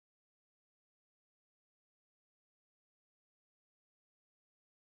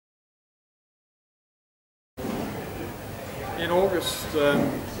In August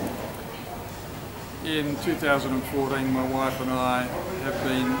in 2014, my wife and I have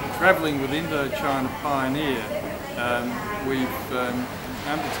been travelling with Indochina Pioneer. We've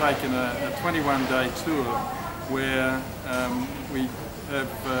undertaken a 21-day tour where we have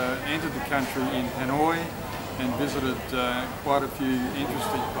entered the country in Hanoi and visited quite a few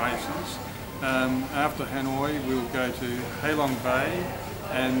interesting places. After Hanoi, we'll go to Halong Bay,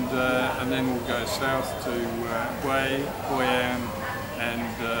 and then we'll go south to Hue, Hoi An,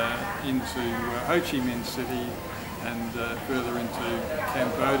 and into Ho Chi Minh City, and further into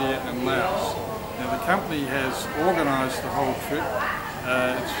Cambodia and Laos. Now the company has organised the whole trip.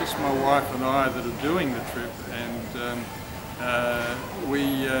 It's just my wife and I that are doing the trip, and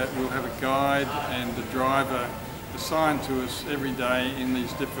we will have a guide and a driver assigned to us every day in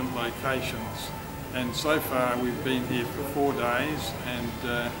these different locations. And so far we've been here for 4 days, and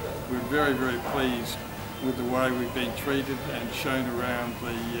we're very, very pleased with the way we've been treated and shown around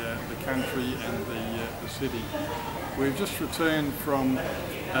the country and the city. We've just returned from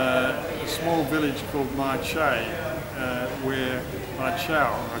a small village called Mai Chau, I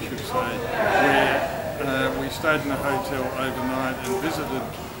should say, where we stayed in a hotel overnight and visited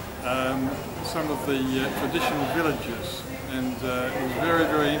some of the traditional villages, and it was very,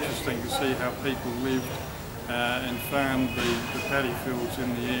 very interesting to see how people lived and farmed the paddy fields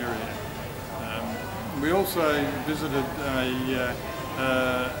in the area. We also visited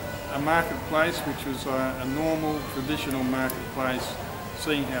a marketplace, which was a normal, traditional marketplace,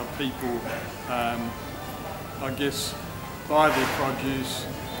 seeing how people, I guess, buy their produce,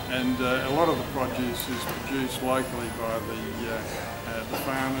 and a lot of the produce is produced locally by the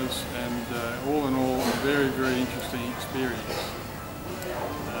farmers, and all in all, a very, very interesting experience.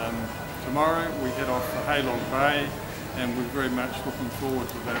 Tomorrow we head off to Halong Bay, and we're very much looking forward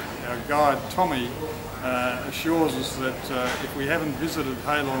to that. Our guide Tommy assures us that if we haven't visited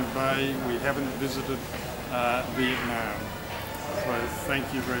Halong Bay, we haven't visited Vietnam. So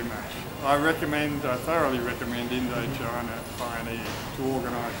thank you very much. I thoroughly recommend Indochina Pioneer to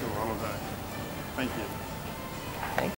organise your holiday. Thank you.